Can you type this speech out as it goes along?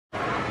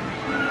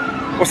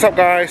What's up,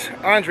 guys?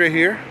 Andre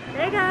here.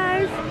 Hey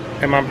guys.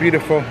 And my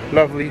beautiful,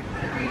 lovely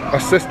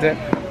assistant,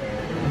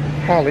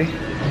 Holly.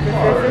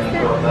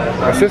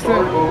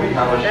 Assistant?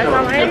 That's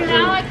all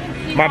right.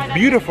 My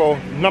beautiful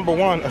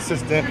 #1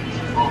 assistant,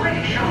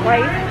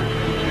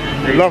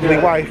 Wife. lovely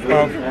wife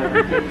of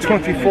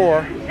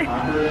 24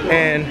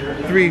 and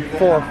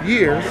 3/4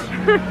 years,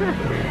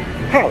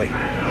 Holly.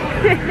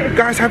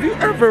 Guys, have you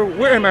ever,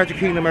 we're in Magic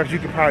Kingdom, as you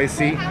can probably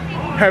see,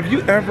 have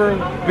you ever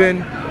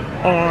been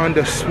on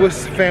the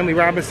Swiss Family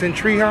Robinson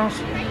treehouse?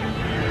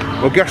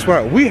 Well, guess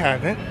what? We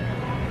haven't,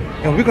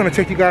 and we're gonna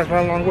take you guys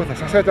right along with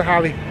us. I said to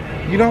Holly,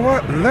 you know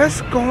what?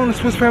 Let's go on the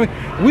Swiss Family.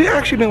 We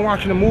actually been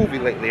watching the movie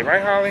lately,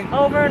 right, Holly?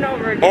 Over and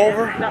over again.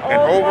 Over the and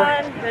old over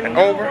one, the and new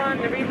over one,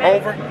 the remake. and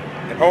over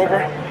and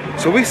over.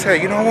 So we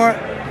said, you know what?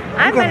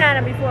 I've been on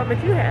it before,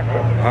 but you haven't.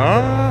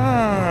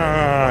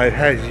 Ah,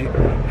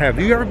 have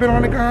you ever been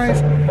on it,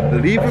 guys?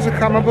 Leave us a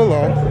comment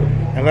below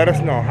and let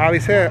us know.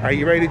 Holly said, are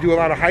you ready to do a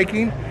lot of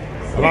hiking,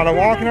 a lot of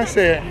walking? I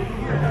said,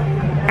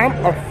 I'm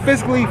a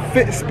physically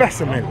fit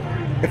specimen,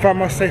 if I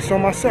must say so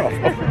myself.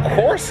 Of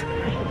course,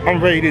 I'm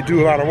ready to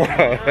do a lot of walk.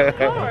 Of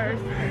course.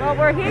 Well,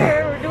 we're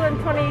here. We're doing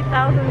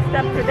 20,000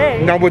 steps a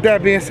day. Now, with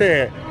that being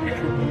said,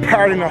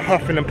 pardon the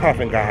huffing and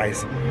puffing,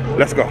 guys.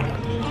 Let's go.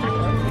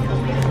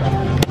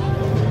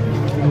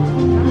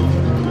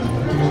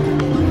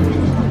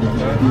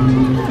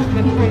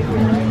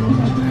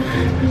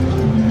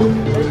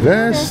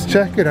 Let's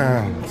check it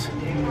out.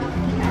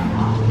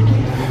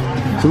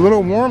 It's a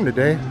little warm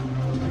today,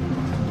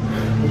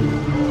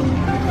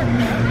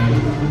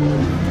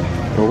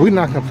 but we're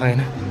not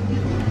complaining.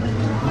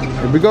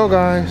 Here we go,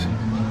 guys.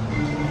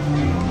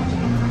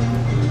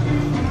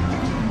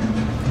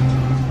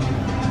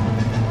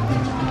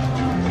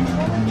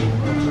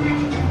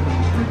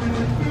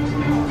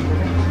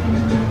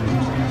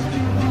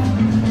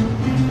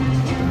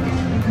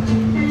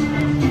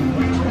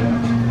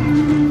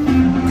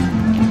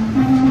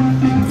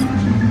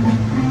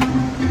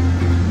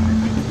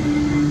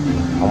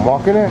 I'm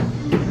walking in.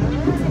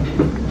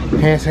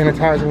 Hand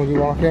sanitizer when you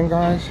walk in,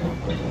 guys.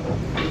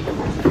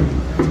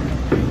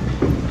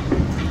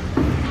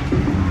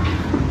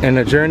 And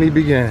the journey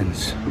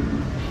begins.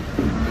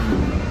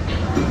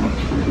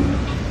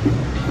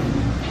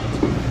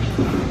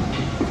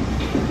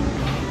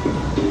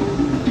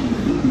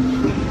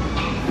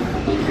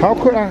 How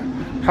could I,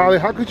 Holly,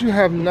 how could you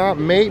have not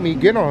made me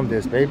get on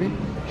this, baby?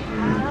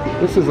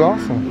 This is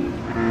awesome.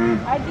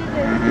 I did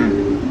this.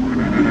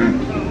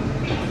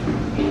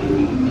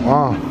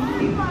 Wow.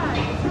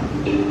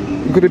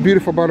 Look at the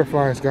beautiful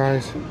butterflies,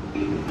 guys.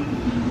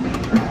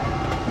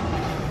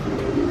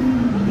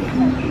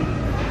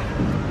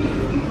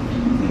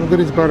 Look at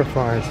these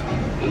butterflies.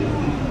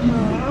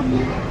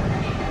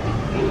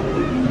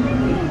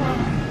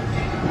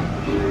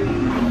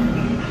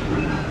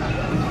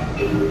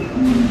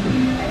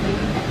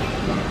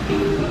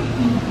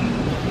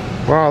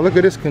 Wow, look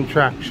at this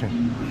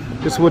contraction.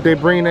 This is what they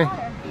bring in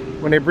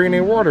when they bring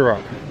their water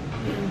up.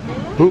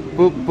 Boop,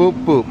 boop, boop,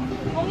 boop.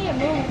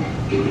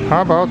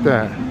 How about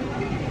that?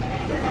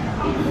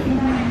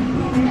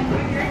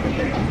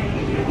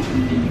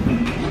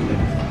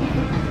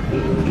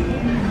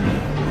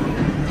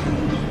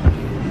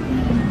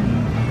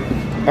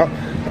 Up,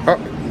 up,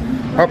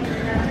 up,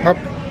 up,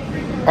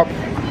 up,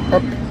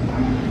 up,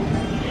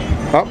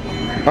 up,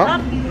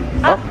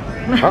 up,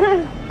 up,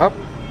 up.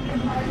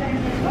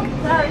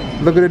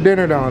 Look at the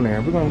dinner down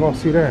there. We're gonna go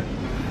see that.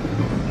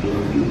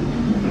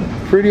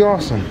 Pretty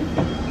awesome.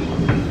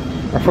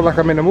 I feel like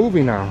I'm in a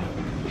movie now.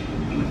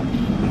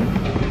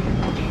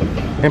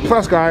 And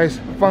plus, guys,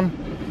 fun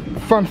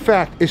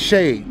fact, it's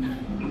shade.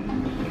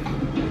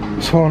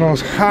 So on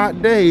those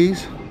hot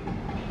days,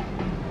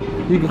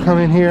 you can come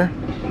in here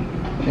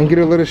and get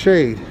a little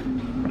shade.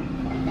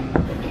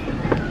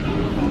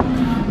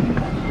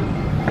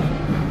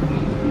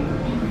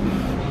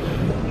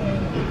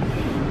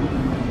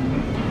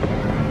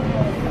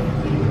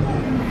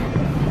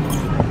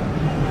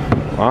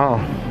 Wow.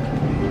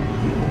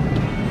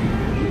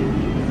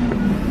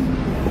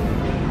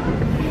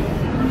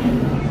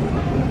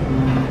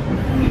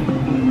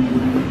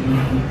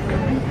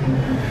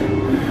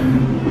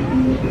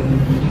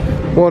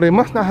 Well, they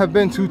must not have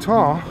been too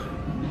tall,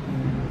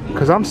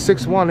 because I'm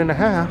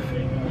 6'1½",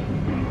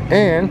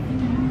 and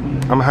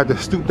I'm gonna have to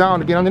stoop down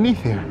to get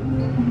underneath here.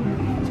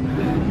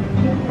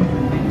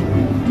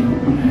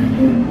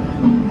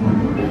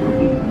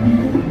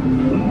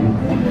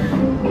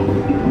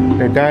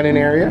 The dining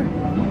area,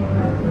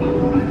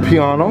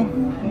 piano.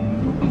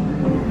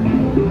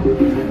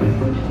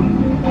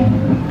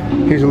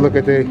 Here's a look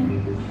at the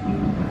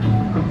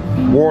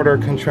water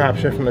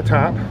contraption from the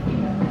top.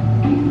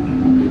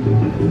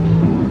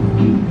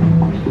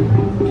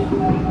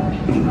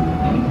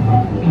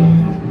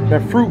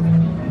 That fruit,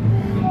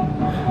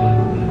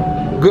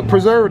 good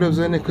preservatives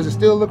in it because it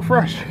still look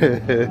fresh.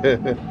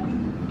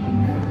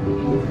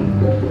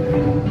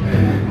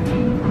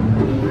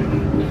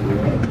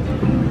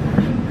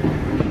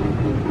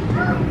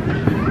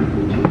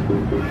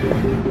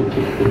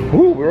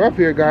 Ooh, we're up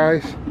here,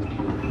 guys.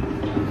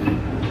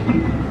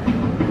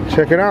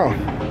 Check it out.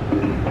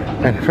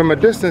 And from a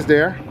distance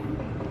there,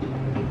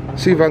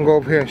 see if I can go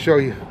over here and show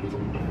you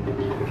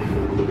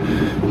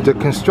the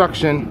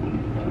construction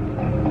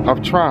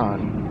of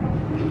Tron.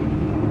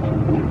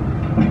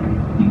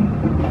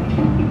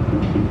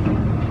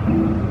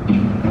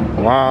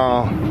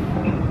 Wow.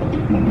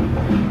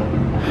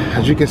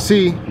 As you can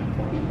see,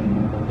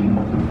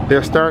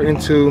 they're starting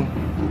to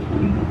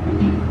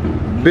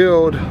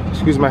build,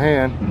 excuse my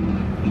hand,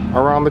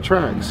 around the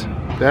tracks.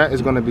 That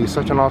is going to be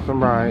such an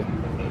awesome ride.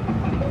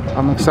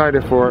 I'm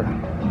excited for it.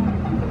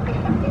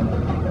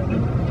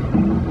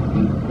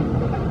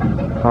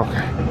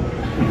 Okay,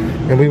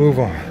 and we move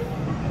on.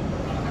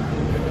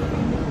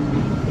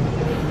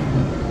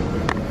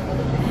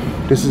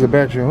 This is a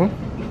bedroom.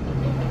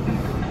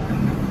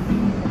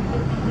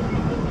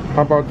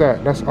 How about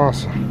that? That's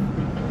awesome.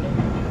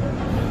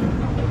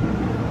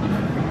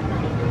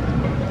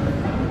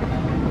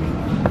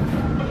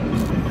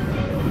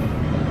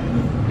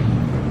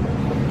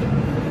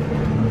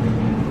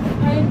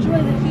 I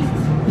enjoy the heat.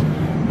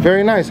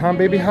 Very nice, huh,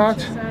 baby? Hot?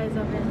 The size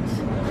of it.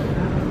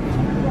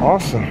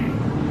 Awesome.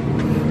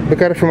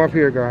 Look at it from up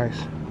here, guys.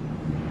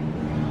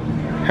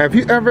 Have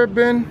you ever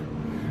been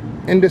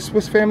in the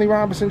Swiss Family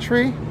Robinson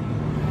tree?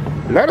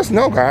 Let us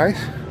know, guys.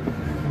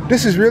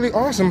 This is really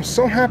awesome.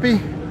 So happy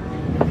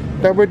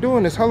that we're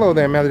doing this. Hello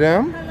there,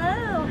 madam.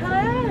 Hello,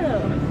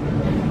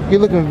 hello. You're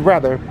looking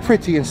rather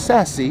pretty and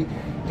sassy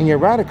in your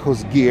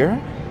radicals gear.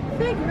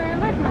 Thank you very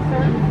much, my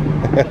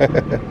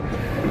son.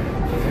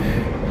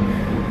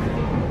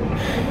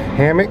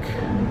 Hammock.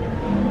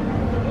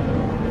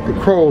 The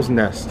crow's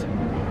nest.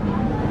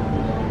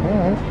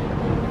 Alright.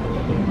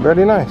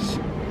 Very nice.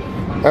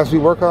 As we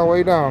work our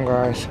way down,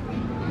 guys.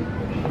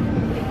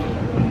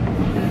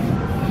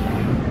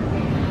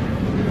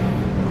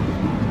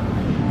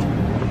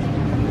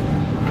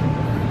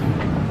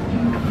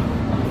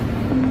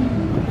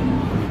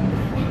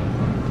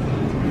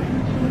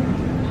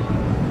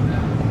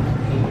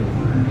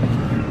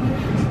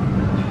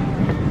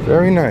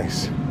 Very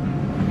nice.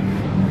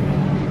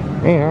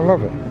 Man, I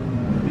love it.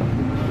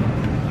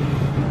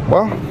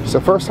 Well, it's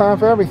the first time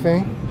for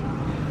everything.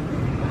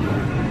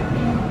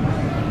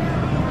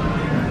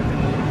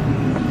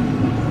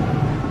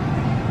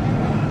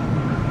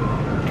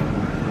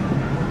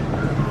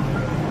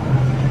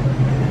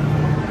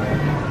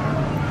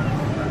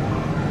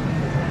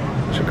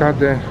 Check out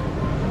the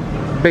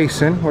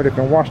basin where they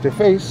can wash their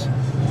face.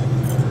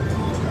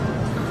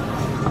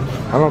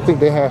 I don't think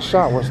they had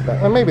showers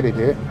back. Well, maybe they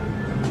did.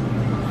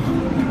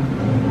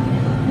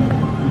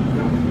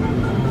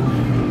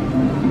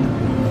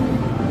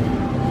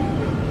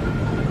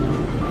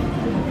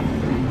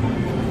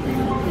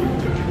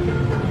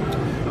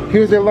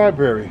 Here's their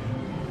library.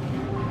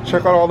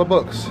 Check out all the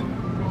books.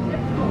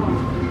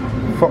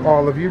 For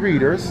all of you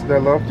readers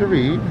that love to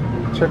read,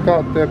 check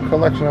out their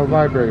collection of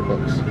library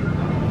books.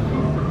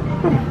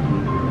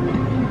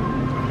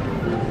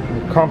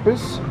 A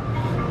compass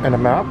and a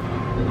map.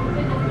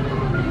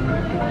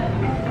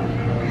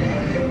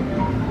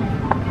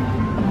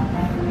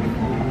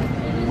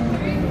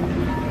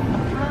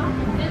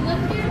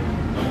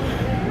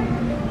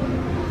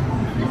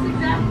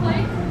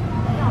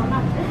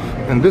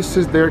 And this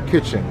is their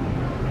kitchen.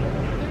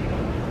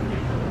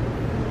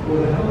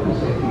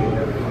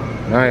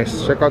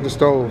 Nice. Check out the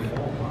stove.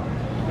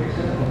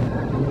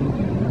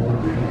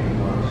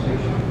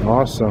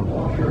 Awesome.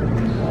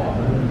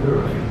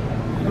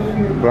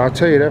 But I'll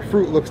tell you, that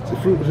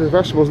the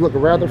vegetables look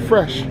rather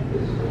fresh.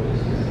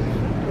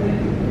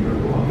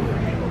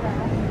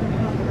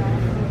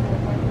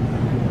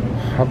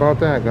 How about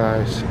that,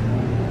 guys?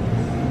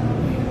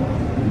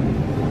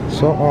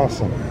 So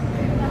awesome.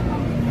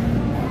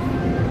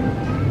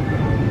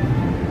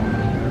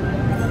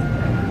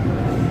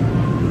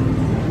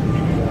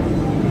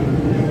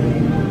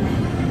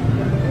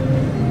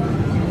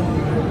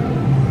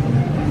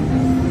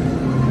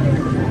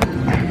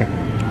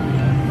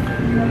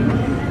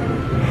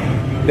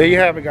 There you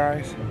have it,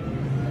 guys.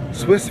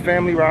 Swiss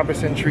Family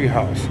Robinson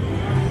Treehouse.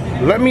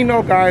 Let me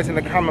know, guys, in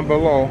the comment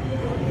below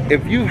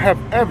if you have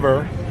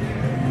ever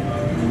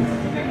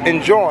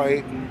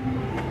enjoyed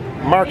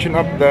marching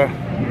up the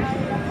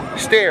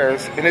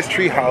stairs in this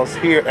treehouse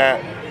here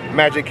at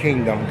Magic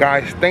Kingdom.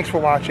 Guys, thanks for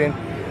watching.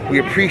 We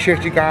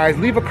appreciate you guys.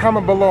 Leave a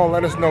comment below and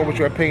let us know what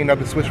your opinion of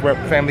the Swiss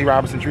Family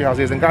Robinson Treehouse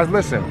is. And guys,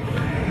 listen,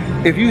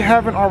 if you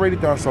haven't already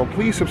done so,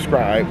 please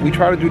subscribe. We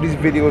try to do these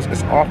videos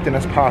as often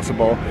as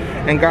possible.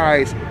 And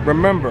guys,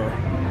 remember,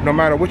 no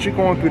matter what you're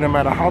going through, no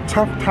matter how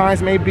tough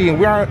times may be, and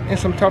we are in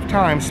some tough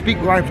times, speak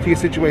life to your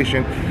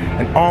situation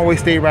and always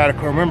stay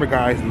radical. Remember,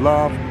 guys,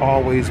 love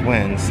always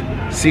wins.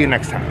 See you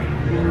next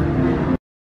time.